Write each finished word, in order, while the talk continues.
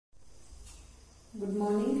Good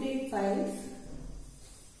morning, grade 5.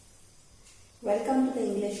 Welcome to the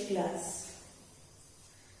English class.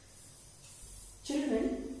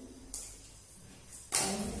 Children,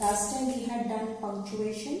 last time we had done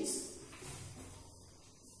punctuations.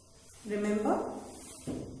 Remember?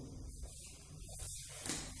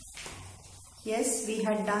 Yes, we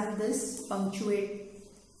had done this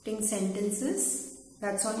punctuating sentences.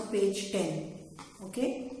 That's on page 10.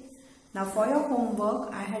 Okay? Now for your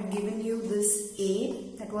homework, I had given you this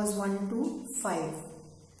A, that was 1 to 5.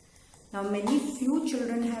 Now few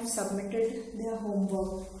children have submitted their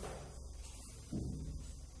homework.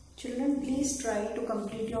 Children, please try to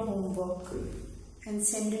complete your homework and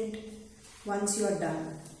send it once you are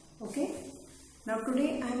done. Okay? Now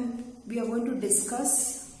today we are going to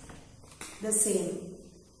discuss the same.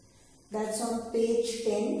 That's on page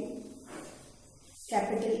 10,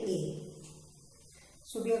 capital A.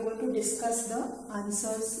 So we are going to discuss the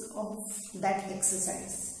answers of that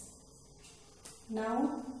exercise.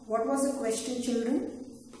 Now, what was the question, children?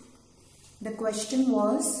 The question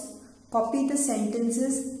was, copy the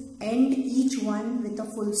sentences, end each one with a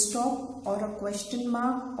full stop or a question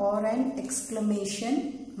mark or an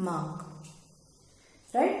exclamation mark.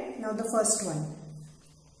 Right? Now the first one.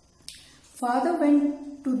 Father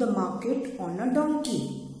went to the market on a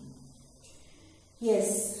donkey.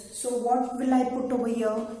 Yes. So what will I put over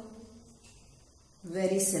here?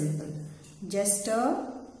 Very simple. Just a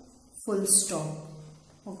full stop.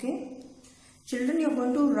 Okay. Children, you are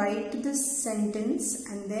going to write this sentence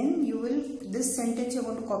and then this sentence you are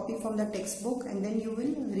going to copy from the textbook and then you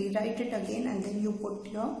will rewrite it again and then you put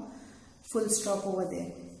your full stop over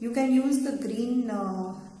there. You can use the green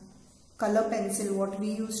color pencil what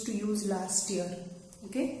we used to use last year.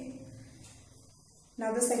 Okay.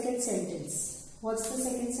 Now the second sentence. What's the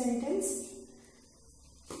second sentence?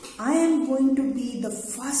 I am going to be the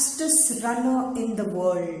fastest runner in the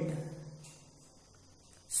world.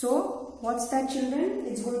 So, what's that, children?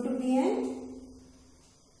 It's going to be an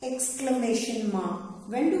exclamation mark.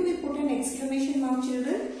 When do we put an exclamation mark,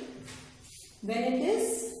 children? When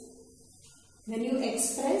you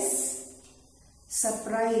express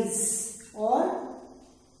surprise or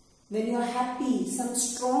when you are happy, some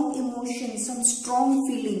strong emotion, some strong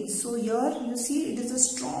feeling. So here you see it is a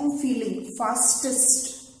strong feeling,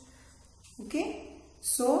 fastest. Okay.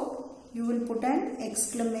 So you will put an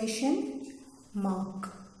exclamation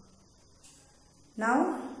mark.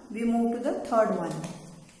 Now we move to the third one.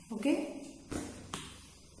 Okay.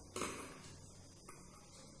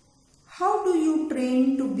 How do you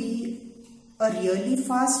train to be a really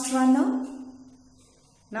fast runner?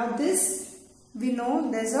 Now this, we know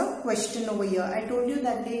there's a question over here. I told you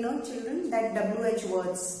that day, no, children, that WH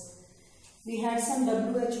words. We had some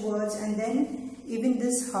WH words and then even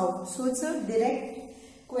this how. So it's a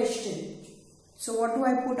direct question. So what do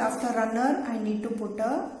I put after runner? I need to put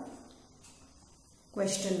a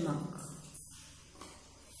question mark.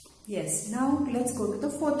 Yes, now let's go to the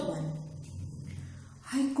fourth one.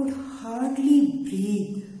 I could hardly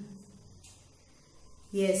breathe.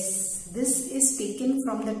 Yes, this is taken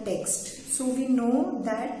from the text. So we know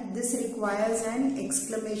that this requires an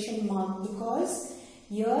exclamation mark because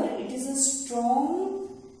here it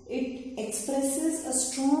expresses a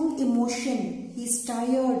strong emotion. He's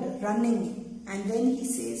tired running and then he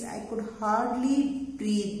says, I could hardly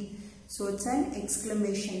breathe. So it's an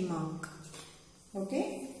exclamation mark.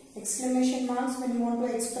 Okay? Exclamation marks when you want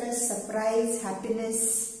to express surprise,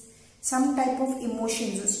 happiness, some type of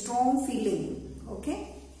emotions, a strong feeling.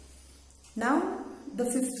 Okay. Now the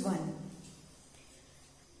fifth one.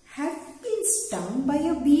 Have been stung by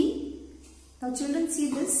a bee? Now children,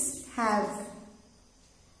 see this, have.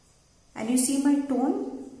 And you see my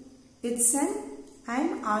tone? It's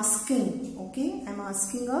I'm asking. Okay. I'm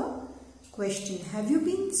asking a question. Have you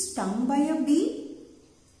been stung by a bee?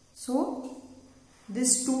 So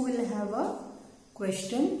this too will have a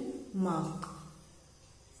question mark.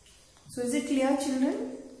 So is it clear,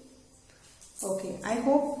 children? Okay, I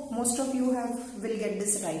hope most of you will get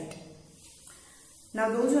this right. Now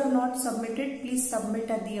those who have not submitted, please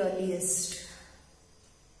submit at the earliest.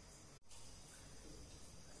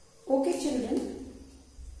 Okay, children.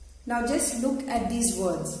 Now just look at these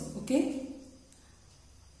words, okay?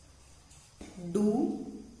 Do,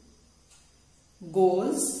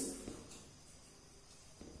 goes,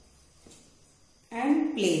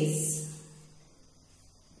 and plays.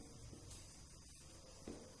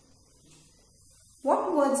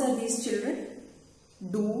 What words are these, children?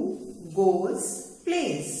 Do, goes,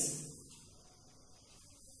 plays.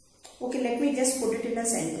 Okay, let me just put it in a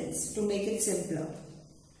sentence to make it simpler.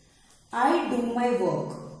 I do my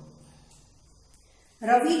work.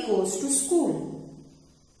 Ravi goes to school.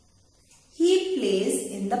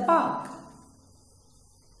 plays in the park.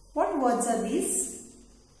 What words are these?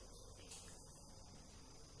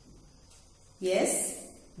 Yes,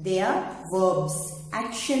 they are verbs,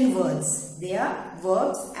 action words. They are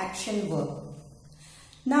verbs, action verb.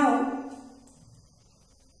 Now,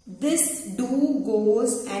 this do,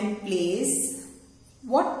 goes and plays.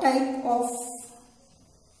 What type of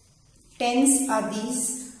tense are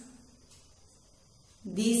these?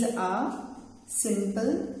 These are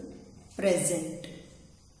simple present.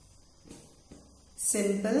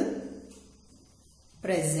 Simple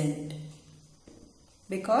present.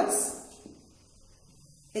 Because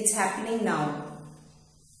it's happening now.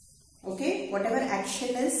 Okay, whatever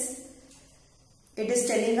action is, it is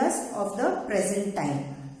telling us of the present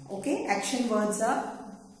time. Okay, action words are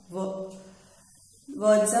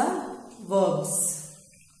verbs.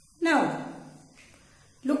 Now,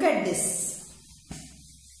 look at this.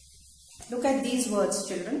 Look at these words,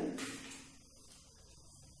 children.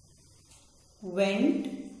 Went,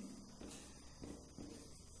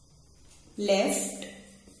 left,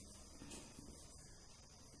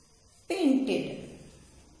 painted.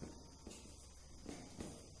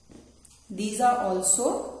 These are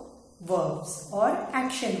also verbs or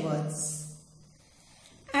action words.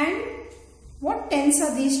 And what tense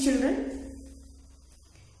are these, children?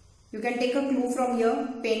 You can take a clue from here.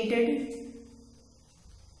 Painted.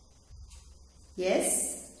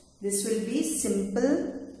 Yes, this will be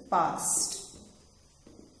simple past.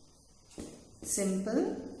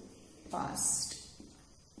 Simple past.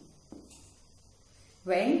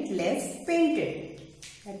 Went, left, painted.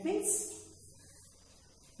 That means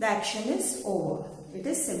the action is over. It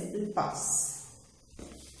is simple past.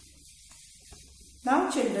 Now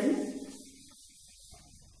children,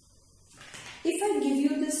 if I give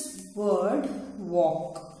you this word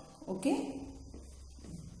walk, okay,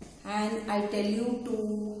 and I tell you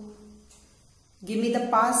to give me the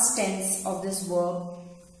past tense of this verb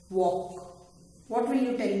walk, what will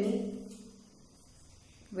you tell me?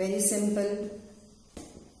 Very simple.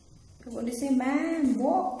 You're going to say, man,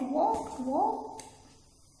 walked, walked, walked.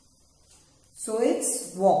 So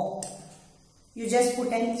it's walked. You just put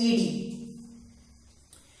an ed.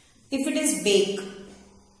 If it is bake,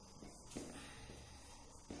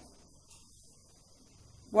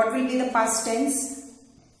 what will be the past tense?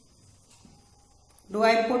 Do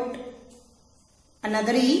I put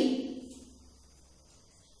another e?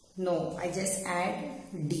 No, I just add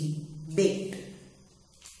d. Baked.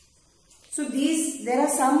 So there are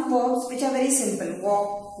some verbs which are very simple.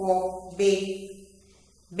 Walk, walk, bake,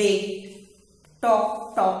 baked,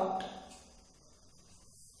 talk, talked.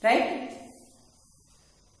 Right?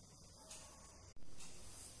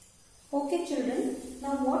 Okay children,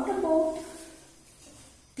 now what about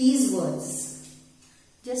these words?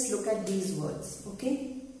 Just look at these words,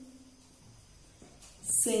 okay?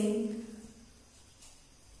 Sing,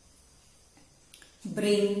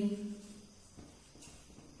 bring,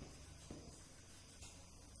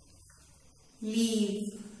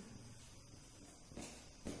 leave,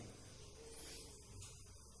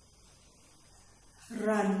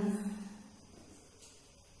 run.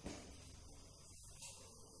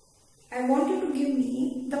 I want you to give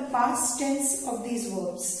me the past tense of these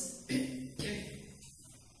verbs.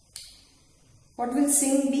 What will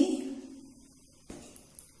sing be?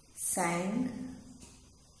 Sang.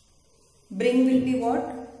 Bring will be what?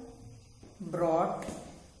 Brought.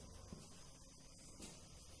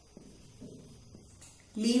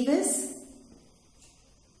 Leave is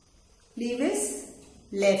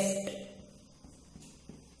left.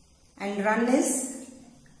 And run is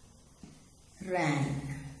ran.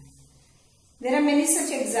 There are many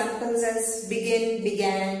such examples as begin,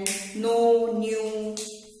 began, know, knew,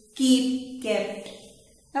 keep, kept.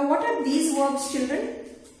 Now what are these verbs, children?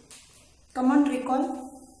 Come on,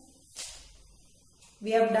 recall.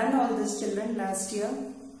 We have done all this, children, last year.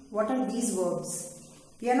 What are these verbs?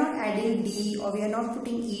 We are not adding d or we are not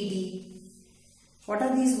putting ed. What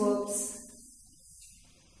are these verbs?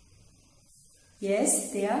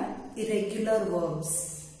 Yes, they are irregular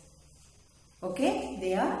verbs. Okay,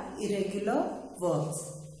 they are irregular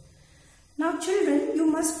verbs. Now children, you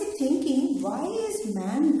must be thinking, why is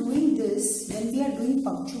man doing this when we are doing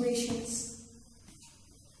punctuations?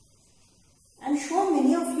 I'm sure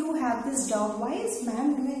many of you have this doubt. Why is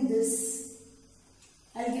man doing this?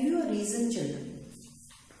 I'll give you a reason, children.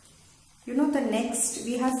 You know, the next,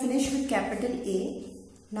 we have finished with capital A.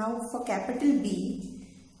 Now for capital B,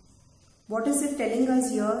 what is it telling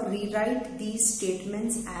us here? Rewrite these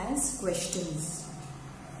statements as questions.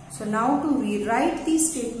 So now to rewrite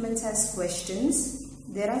these statements as questions,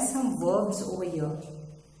 there are some verbs over here.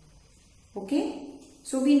 Okay?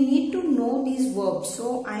 So we need to know these verbs.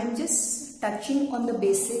 So I am just touching on the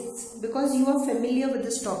basics because you are familiar with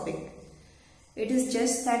this topic. It is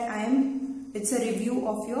just that it's a review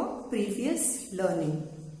of your previous learning.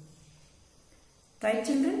 Right,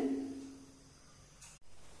 children?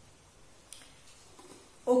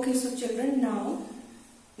 Okay, so children, now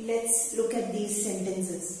let's look at these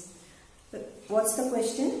sentences. What's the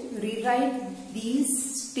question? Rewrite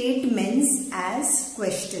these statements as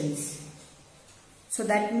questions. So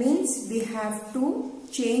that means we have to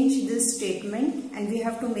change this statement and we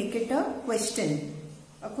have to make it a question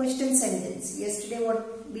sentence. Yesterday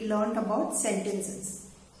what we learned about sentences.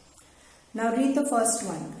 Now read the first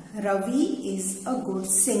one. Ravi is a good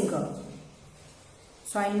singer.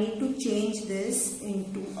 So I need to change this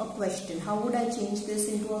into a question. How would I change this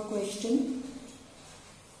into a question?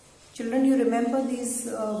 Children, you remember these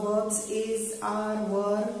verbs is, are,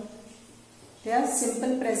 were. They are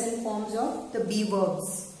simple present forms of the be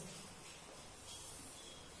verbs.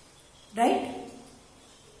 Right?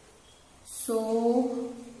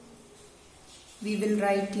 So, we will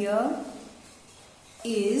write here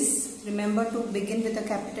is. Remember to begin with a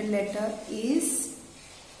capital letter. Is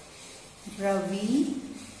Ravi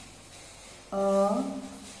a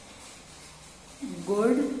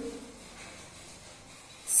good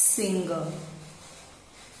singer?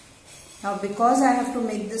 Now because I have to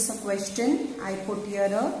make this a question, I put here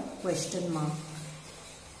a question mark.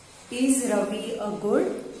 Is Ravi a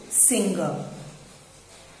good singer?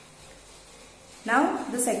 Now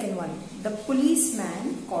the second one. The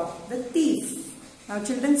policeman caught the thief. Now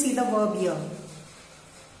children, see the verb here.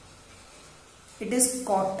 It is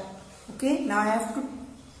caught. Okay. Now I have to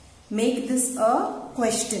make this a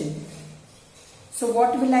question. So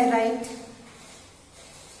what will I write?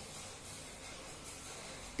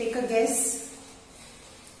 Take a guess.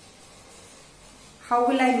 How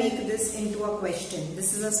will I make this into a question?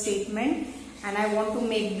 This is a statement and I want to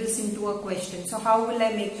make this into a question. So how will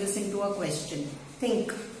I make this into a question?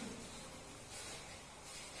 Think.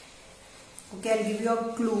 Okay, I'll give you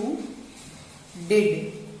a clue.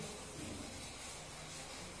 Did.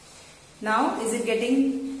 Now, is it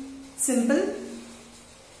getting simple?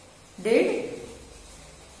 Did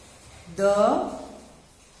the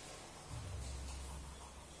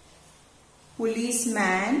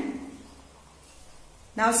policeman.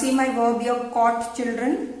 Now see my verb here, caught,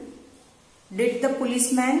 children. Did the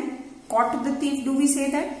policeman caught the thief? Do we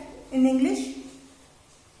say that in English?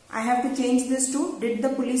 I have to change this to did the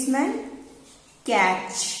policeman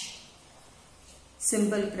catch?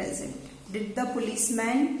 Simple present. Did the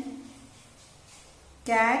policeman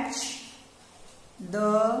catch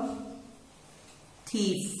the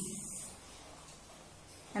thief?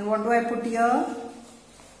 And what do I put here?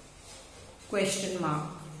 Question mark.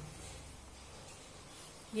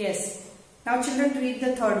 Yes. Now children, read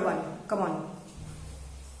the third one. Come on.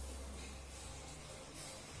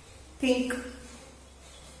 Think.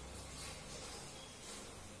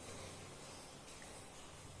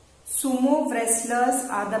 Sumo wrestlers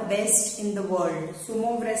are the best in the world.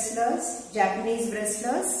 Sumo wrestlers, Japanese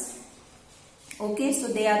wrestlers. Okay, so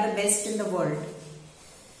they are the best in the world.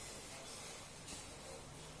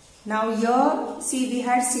 Now here, see, we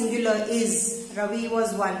had singular is. Ravi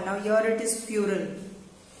was one. Now here it is plural.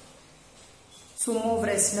 Sumo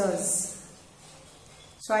wrestlers.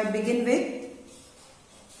 So I begin with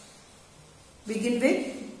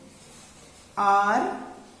are.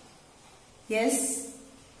 Yes,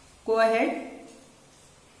 go ahead.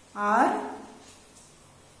 Are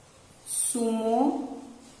sumo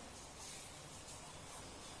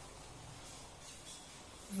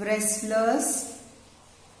wrestlers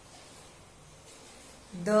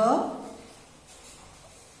the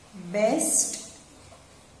best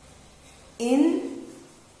in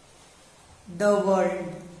the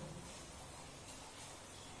world?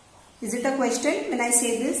 Is it a question when I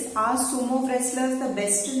say this? Are sumo wrestlers the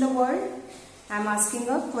best in the world? I am asking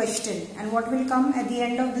a question. And what will come at the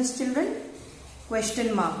end of this, children?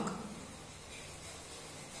 Question mark.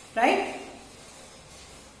 Right?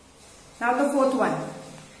 Now the fourth one.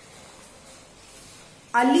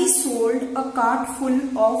 Ali sold a cart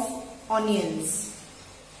full of onions.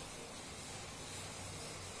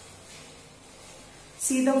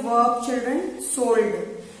 See the verb, children, sold.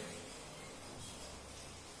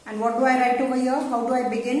 And what do I write over here? How do I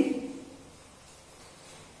begin?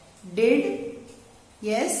 Did.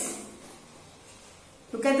 Yes.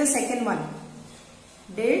 Look at the second one.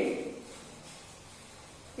 Did.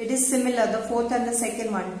 It is similar, the fourth and the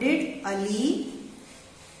second one. Did Ali.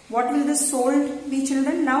 What will the sold be,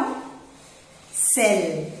 children, now?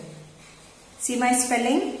 Sell. See my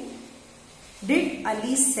spelling? Did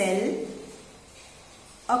Ali sell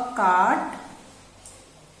a cart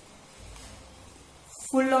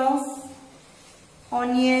full of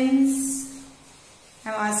onions.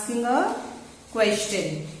 I'm asking a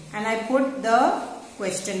question and I put the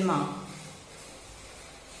question mark.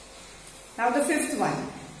 Now the fifth one.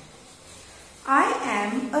 I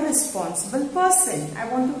am a responsible person. I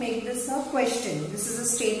want to make this a question. This is a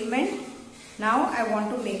statement. Now I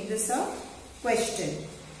want to make this a question.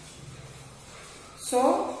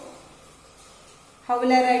 So, how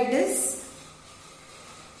will I write this?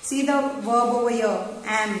 See the verb over here,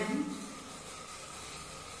 am.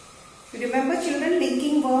 You remember children,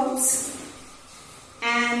 linking verbs?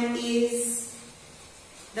 Am is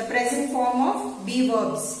the present form of be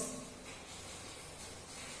verbs.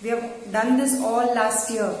 We have done this all last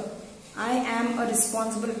year. I am a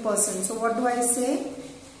responsible person. So what do I say?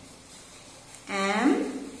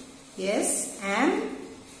 Am. Yes, am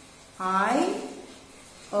I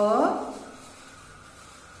a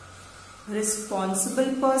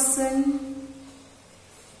responsible person?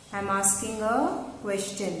 I am asking a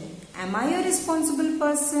question. Am I a responsible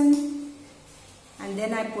person? And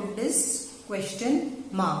then I put this question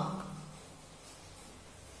mark.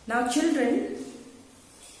 Now children,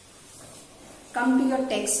 come to your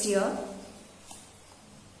text here.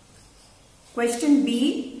 Question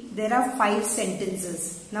B, there are 5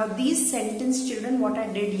 sentences. Now these sentences, children, what I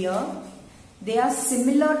did here, they are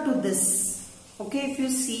similar to this. Okay, if you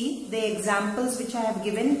see the examples which I have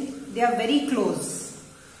given, they are very close.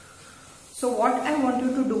 So what I want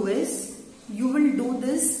you to do is, you will do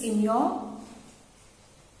this in your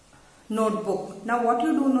notebook. Now what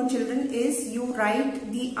you do, children, is you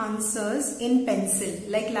write the answers in pencil,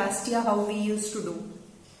 like last year how we used to do.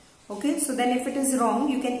 Okay, so then if it is wrong,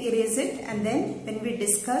 you can erase it, and then when we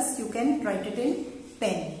discuss, you can write it in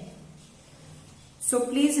pen. So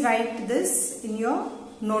please write this in your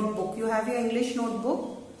notebook. You have your English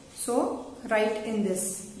notebook, so write in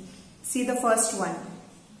this. See the first one.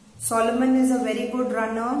 Solomon is a very good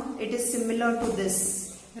runner. It is similar to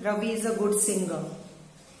this. Ravi is a good singer.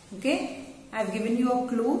 Okay, I have given you a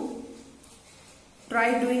clue.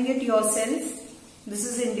 Try doing it yourself. This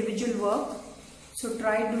is individual work. So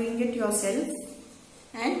try doing it yourself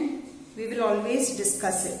and we will always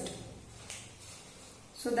discuss it.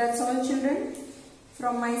 So that's all children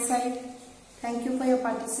from my side. Thank you for your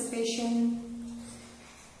participation.